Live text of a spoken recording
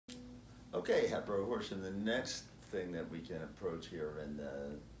Okay, hatboro-horsham. The next thing that we can approach here in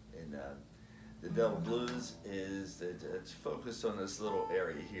the Delta blues is that it's focused on this little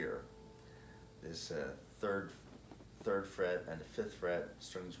area here. This third fret and the fifth fret,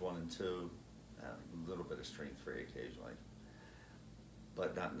 strings 1 and 2, a little bit of string 3 occasionally,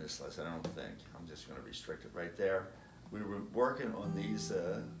 but not in this lesson, I don't think. I'm just going to restrict it right there. We were working on these,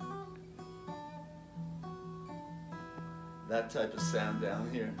 that type of sound down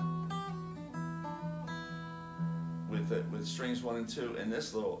here with strings 1 and 2 in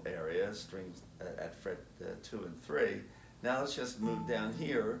this little area, strings at fret 2 and 3. Now let's just move down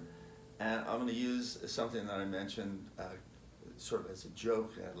here, and I'm going to use something that I mentioned sort of as a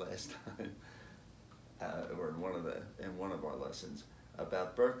joke last time, or in one of our lessons,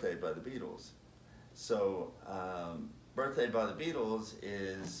 about Birthday by the Beatles. So Birthday by the Beatles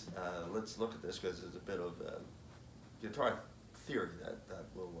is, let's look at this because there's a bit of guitar theory that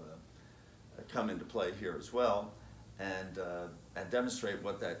will come into play here as well, and demonstrate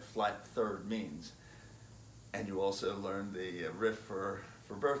what that flat third means. And you also learn the riff for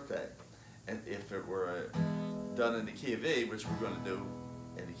Birthday. And if it were done in the key of E, which we're going to do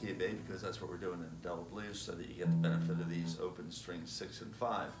in the key of A because that's what we're doing in the Delta blues, so that you get the benefit of these open strings 6 and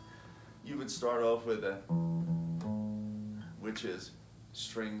 5, you would start off with a, which is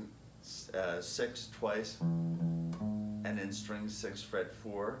string 6 twice, and then string 6 fret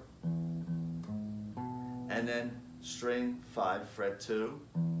 4, and then string 5 fret 2,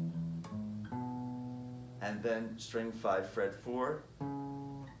 and then string 5 fret 4,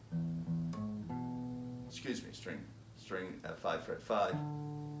 excuse me, string 5 fret 5,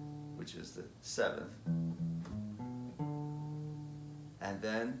 which is the 7th, and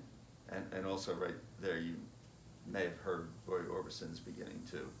then, and also right there you may have heard Roy Orbison's beginning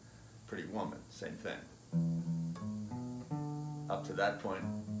to Pretty Woman, same thing. Up to that point,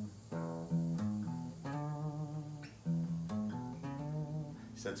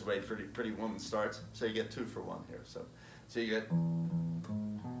 so that's the way Pretty Woman starts. So you get 2 for 1 here. So you get,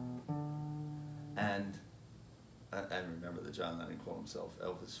 and remember that John Lennon called himself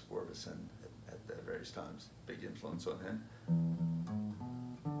Elvis Orbison at various times. Big influence on him.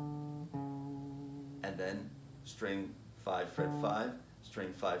 And then string 5 fret 5,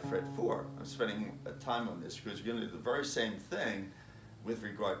 string 5 fret 4. I'm spending time on this because you're going to do the very same thing with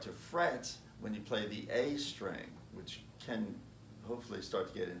regard to frets when you play the A string, which can hopefully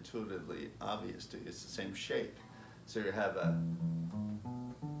start to get intuitively obvious to you. It's the same shape. So you have a,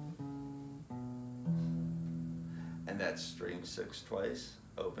 and that's string 6 twice,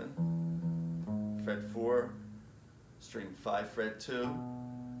 open, fret 4, string 5 fret 2,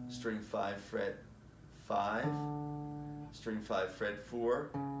 string 5 fret 5, string 5 fret 4,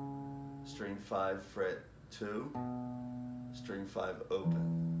 string 5 fret 2, string 5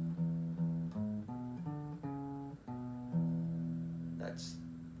 open.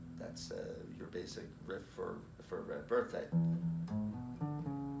 That's your basic riff for Birthday.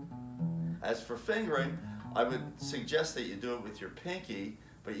 As for fingering, I would suggest that you do it with your pinky,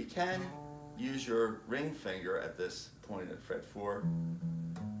 but you can use your ring finger at this point at fret 4.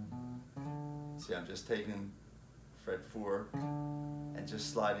 See, I'm just taking fret 4 and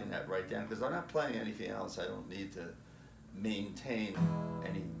just sliding that right down because I'm not playing anything else. I don't need to maintain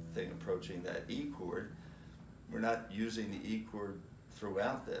anything approaching that E chord. We're not using the E chord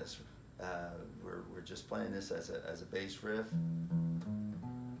throughout this. We're just playing this as a bass riff,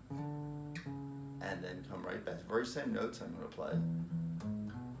 and then come right back. Very same notes I'm going to play.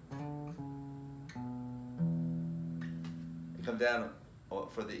 You come down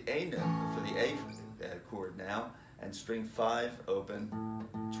for the A note, for the A chord now, and string 5 open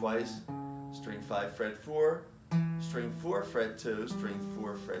twice, string 5 fret 4, string 4 fret 2, string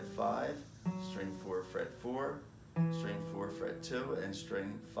 4 fret 5, string 4 fret 4, string 4 fret 2, and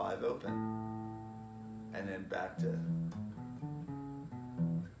string 5 open, and then back to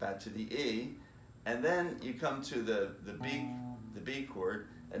the E, and then you come to the B chord,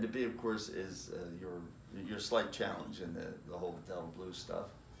 and the B of course is your slight challenge in the whole Delta blues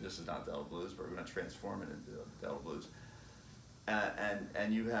stuff. This is not Delta blues, but we're going to transform it into Delta blues,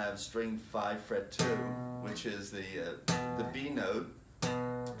 and you have string 5 fret 2, which is the B note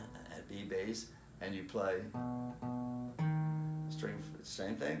at B bass, and you play string,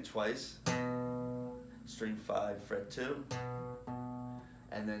 same thing, twice, string 5 fret 2,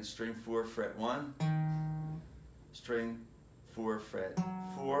 and then string 4 fret 1, string 4 fret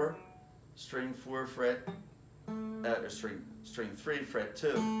 4, string 4 fret, string 3 fret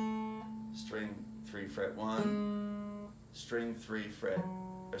 2, string 3 fret 1, string 3 fret,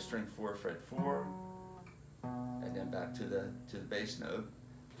 or string 4 fret 4, and then back to the bass note.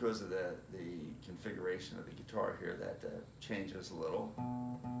 because of the configuration of the guitar here, that changes a little.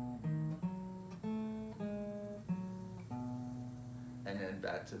 And then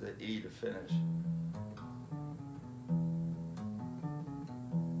back to the E to finish.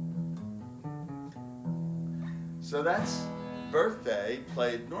 So that's Birthday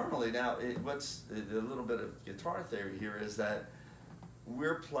played normally. Now, what's the little bit of guitar theory here is that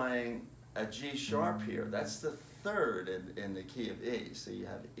we're playing a G sharp here. That's the third in the key of E. So you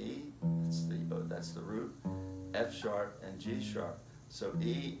have E, that's the root, F sharp, and G sharp. So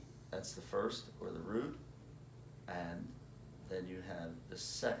E, that's the first or the root, and then you have the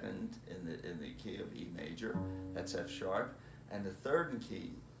second in the key of E major. That's F sharp, and the third in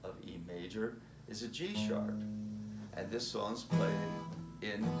key of E major is a G sharp. And this song's played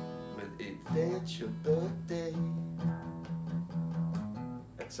in with a "Today it's your birthday,"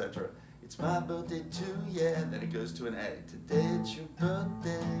 etc. It's my birthday too, yeah. And then it goes to an A. Today it's your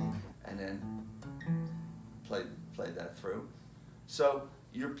birthday, and then play that through. So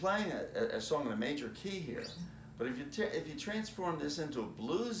you're playing a song in a major key here, but if you transform this into a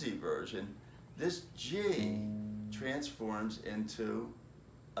bluesy version, this G transforms into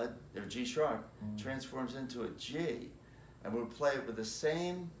or G sharp transforms into a G, and we'll play it with the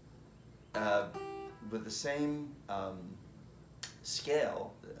same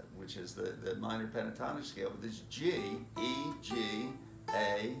scale, which is the minor pentatonic scale, with this G, E, G,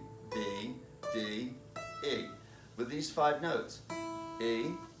 A, B, D, E, with these 5 notes: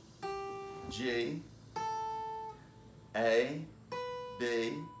 E, G, A,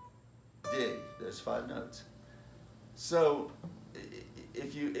 B, D. There's 5 notes. So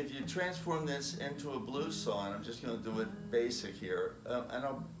if you transform this into a blues song, I'm just going to do it basic here, and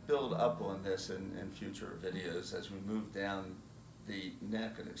I'll build up on this in future videos as we move down the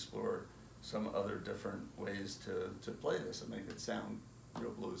neck and explore some other different ways to play this and make it sound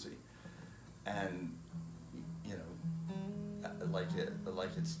real bluesy, and you know, like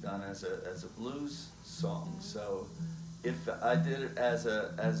it's done as a blues song. So if I did it as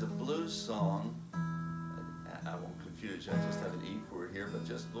a blues song, I won't confuse you. I just have an E chord here, but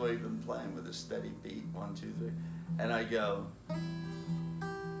just the way I've been playing with a steady beat, 1, 2, 3, and I go.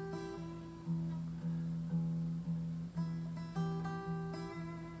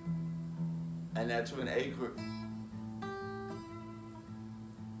 And that's to an A chord,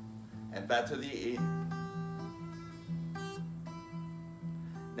 and back to the E.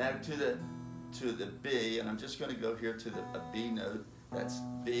 Now to the B, and I'm just going to go here to a B note. That's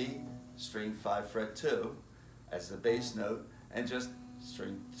B, string 5 fret 2, as the bass note, and just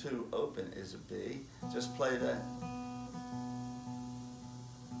string 2 open is a B. Just play that,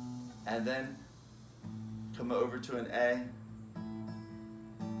 and then come over to an A.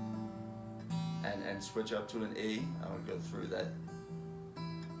 And switch up to an E. I'm going to go through that.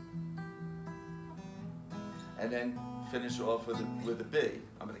 And then finish off with a B.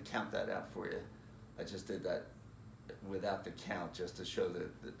 I'm going to count that out for you. I just did that without the count just to show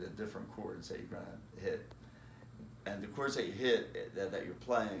the different chords that you're going to hit. And the chords that you hit, that you're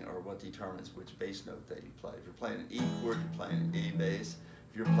playing, are what determines which bass note that you play. If you're playing an E chord, you're playing an E bass.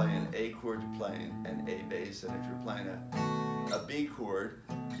 If you're playing an A chord, you're playing an A bass. And if you're playing a B chord,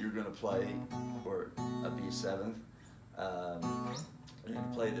 you're going to play, or a B7th, you're going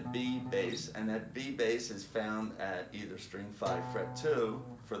to play the B bass, and that B bass is found at either string 5 fret 2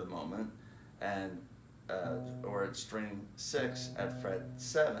 for the moment, and or at string 6 at fret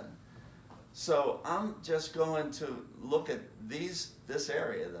 7. So I'm just going to look at this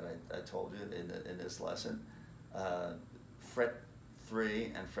area that I told you in this lesson, fret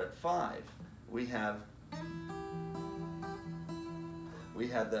 3 and fret 5. We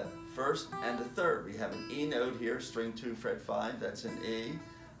have the first and the third. We have an E note here, string 2 fret 5, that's an E.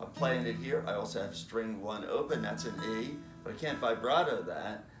 I'm playing it here. I also have string 1 open, that's an E, but I can't vibrato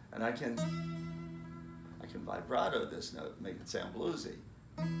that, and I can vibrato this note, make it sound bluesy.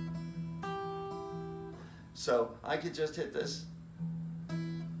 So I could just hit this.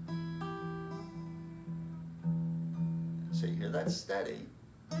 So you hear that's steady.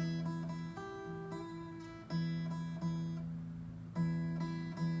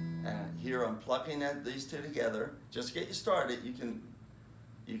 Here I'm plucking these two together. Just to get you started, you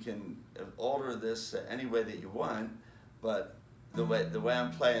can alter this any way that you want, but the way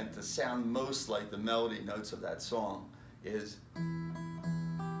I'm playing it to sound most like the melody notes of that song is, and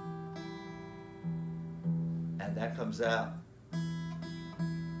that comes out.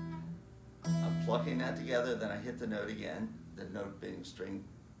 I'm plucking that together, then I hit the note again, the note being string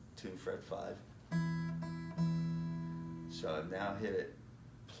 2 fret 5. So I've now hit it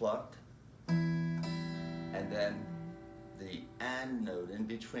plucked, and then the and note in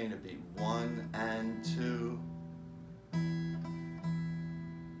between would be 1 and 2,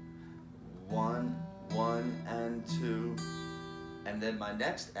 1, 1 and 2, and then my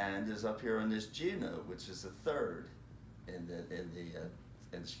next and is up here on this G note, which is the third in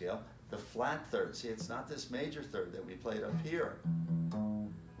the scale, the flat third. See, it's not this major third that we played up here.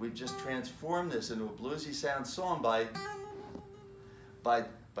 We've just transformed this into a bluesy sound song by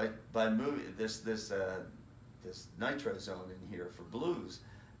moving this nitro zone in here for blues,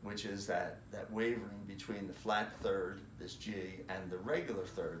 which is that wavering between the flat third, this G, and the regular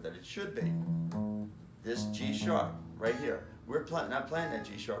third that it should be. This G sharp right here. We're not playing that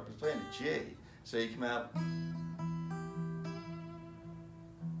G sharp, we're playing a G. So you come out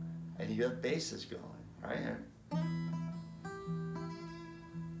and you got basses going, right?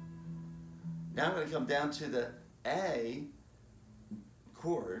 Now I'm going to come down to the A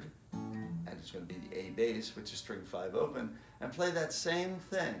chord, and it's going to be the A bass, which is string 5 open, and play that same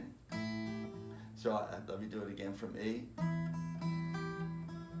thing. So let me do it again from E.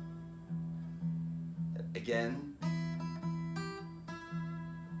 Again.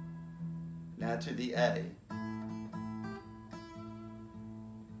 Now to the A.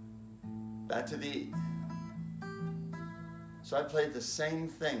 Back to the E. So I played the same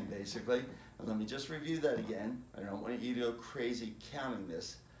thing basically. And let me just review that again. I don't want you to go crazy counting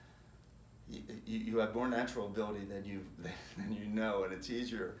this. You have more natural ability than you know, and it's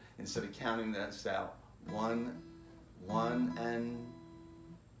easier instead of counting this out. 1, 1 and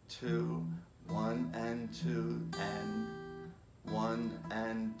 2, 1 and 2 and 1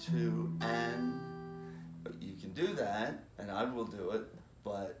 and 2 and. But you can do that, and I will do it,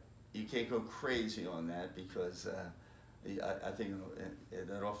 but you can't go crazy on that because I think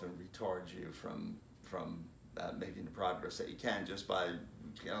that often retards you from making the progress that you can just by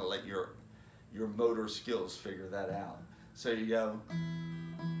let your motor skills figure that out. So you go,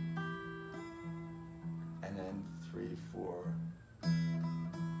 and then 3, 4,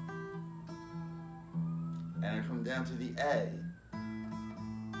 and I come down to the A,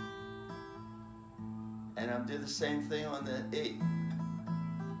 and I'll do the same thing on the E.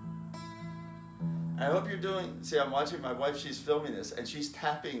 I hope you're doing, see, I'm watching my wife, she's filming this, and she's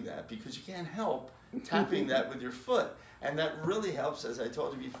tapping that because you can't help tapping that with your foot. And that really helps, as I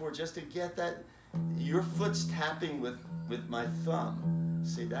told you before, just to get that, your foot's tapping with my thumb.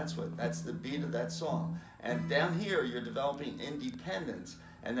 See, that's the beat of that song. And down here, you're developing independence,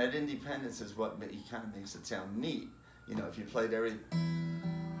 and that independence is what kind of makes it sound neat. You know, if you played every...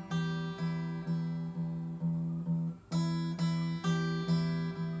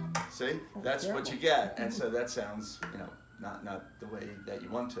 See, that's what you get, and so that sounds, you know, not the way that you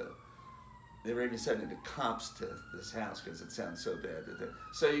want to. They were even sending the cops to this house because it sounds so bad.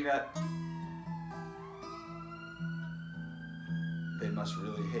 So you got, they must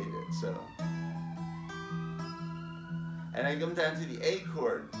really hate it. So, and I come down to the A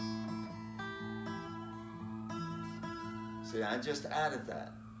chord. See, I just added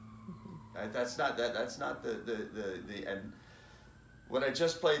that. Right? That's not the and. What I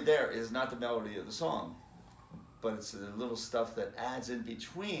just played there is not the melody of the song, but it's the little stuff that adds in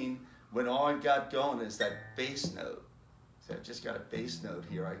between when all I've got going is that bass note. So I've just got a bass note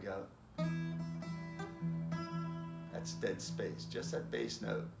here, I go. That's dead space, just that bass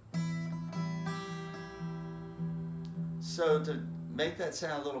note. So to make that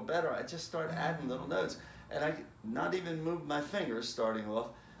sound a little better, I just start adding little notes. And I not even move my fingers starting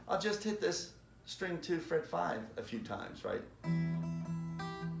off. I'll just hit this string 2, fret 5 a few times, right?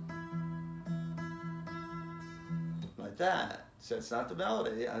 Like that. So it's not the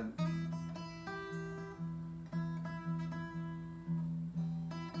melody. Down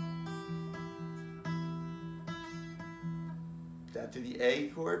to the A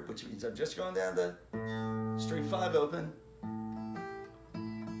chord, which means I'm just going down the string 5 open.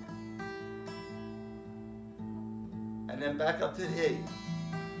 And then back up to the E.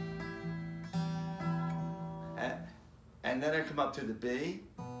 And then I come up to the B.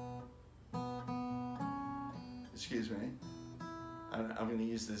 Excuse me. I'm going to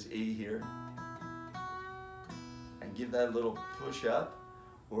use this E here. And give that a little push up.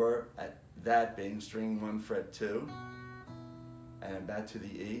 Or that being string 1, fret 2. And then back to the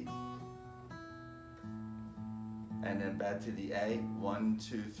E. And then back to the A. 1,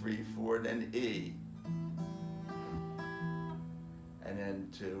 2, 3, 4, then E. And then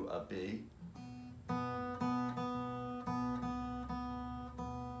to a B.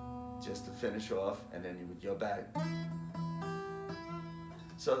 Just to finish off, and then you would go back.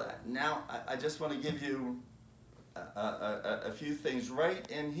 So that, now I just want to give you a few things right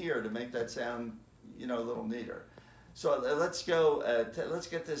in here to make that sound, you know, a little neater. So let's go, let's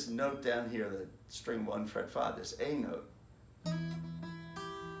get this note down here, the string 1 fret 5, this A note.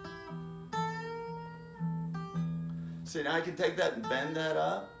 See, now I can take that and bend that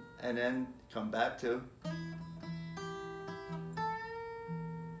up and then come back to.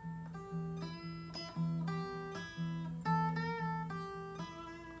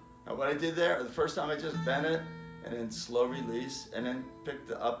 Now what I did there, the first time I just bent it and then slow release and then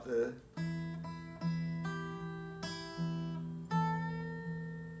picked up the.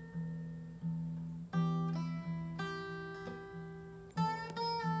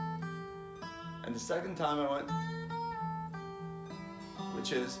 And the second time I went,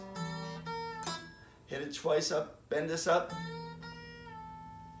 which is hit it twice up, bend this up,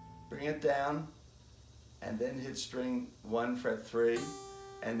 bring it down, and then hit string 1 fret 3,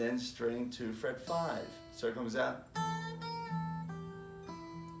 and then string 2 fret 5. So it comes out.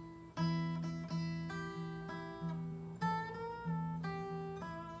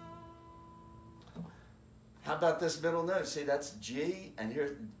 How about this middle note? See, that's G, and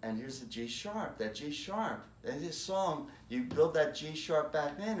here's the G sharp. That G sharp. In this song, you build that G sharp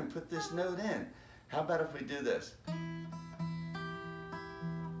back in and put this note in. How about if we do this?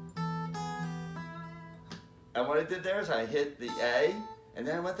 And what I did there is I hit the A, and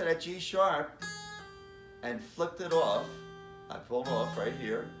then I went to that G sharp and flicked it off. I pulled off right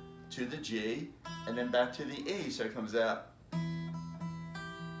here to the G, and then back to the E, so it comes out.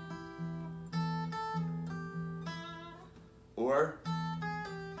 Or,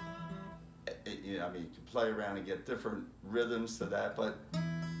 you know, I mean, you can play around and get different rhythms to that, but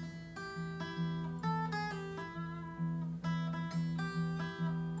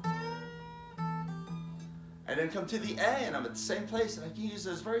and then come to the A, and I'm at the same place, and I can use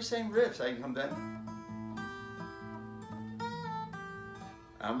those very same riffs. I can come down.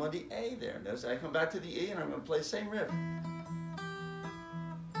 I'm on the A there. Notice I come back to the E, and I'm going to play the same riff.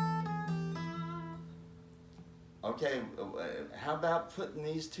 Okay, how about putting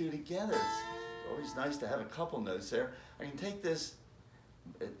these two together? It's always nice to have a couple notes there. I can take this,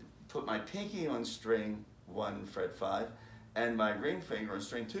 put my pinky on string 1 fret 5, and my ring finger on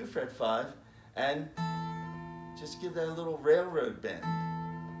string 2 fret 5, and just give that a little railroad bend.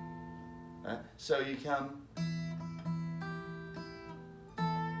 So you come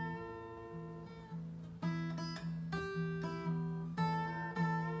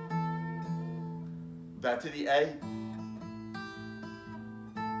back to the A,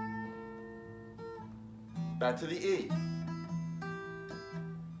 back to the E,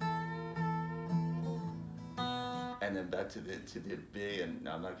 and then back to the B. And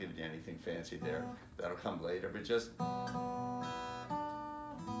now I'm not giving you anything fancy there. That'll come later, but just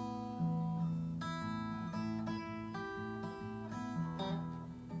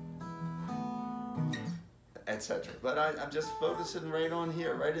etc. But I'm just focusing right on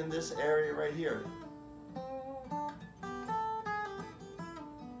here, right in this area right here.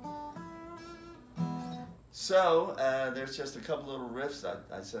 So there's just a couple little riffs.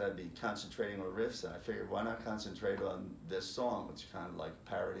 I said I'd be concentrating on riffs, and I figured why not concentrate on this song, which is kind of like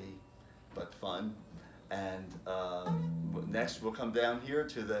parody, but fun. And next we'll come down here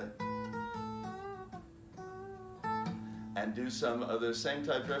to the, and do some of those same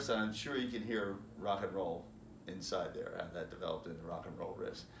type riffs, and I'm sure you can hear rock and roll inside there, how that developed into rock and roll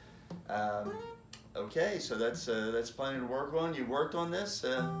riffs. Okay, so that's plenty to work on. You worked on this.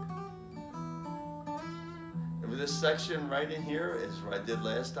 This section right in here is what I did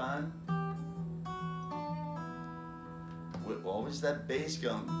last time. With always that bass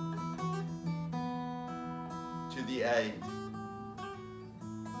going to the A.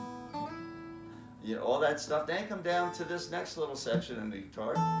 You know, all that stuff. Then come down to this next little section in the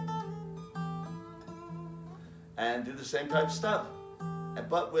guitar and do the same type of stuff.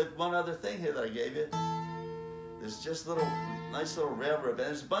 But with one other thing here that I gave you. There's just little, nice little railroad, and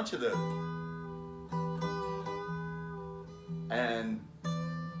there's a bunch of them. And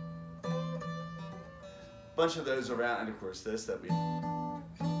a bunch of those around, and of course this that we,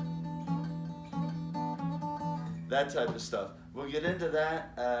 that type of stuff. We'll get into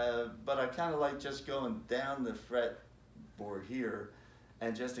that, but I kind of like just going down the fretboard here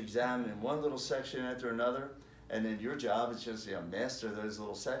and just examining one little section after another, and then your job is just, you know, master those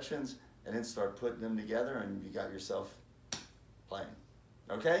little sections and then start putting them together, and you got yourself playing.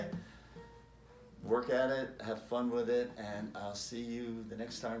 Okay? Work at it, have fun with it, and I'll see you the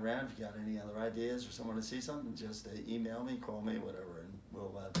next time around. If you got any other ideas or someone to see something, just email me, call me, whatever, and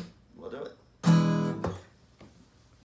we'll do it.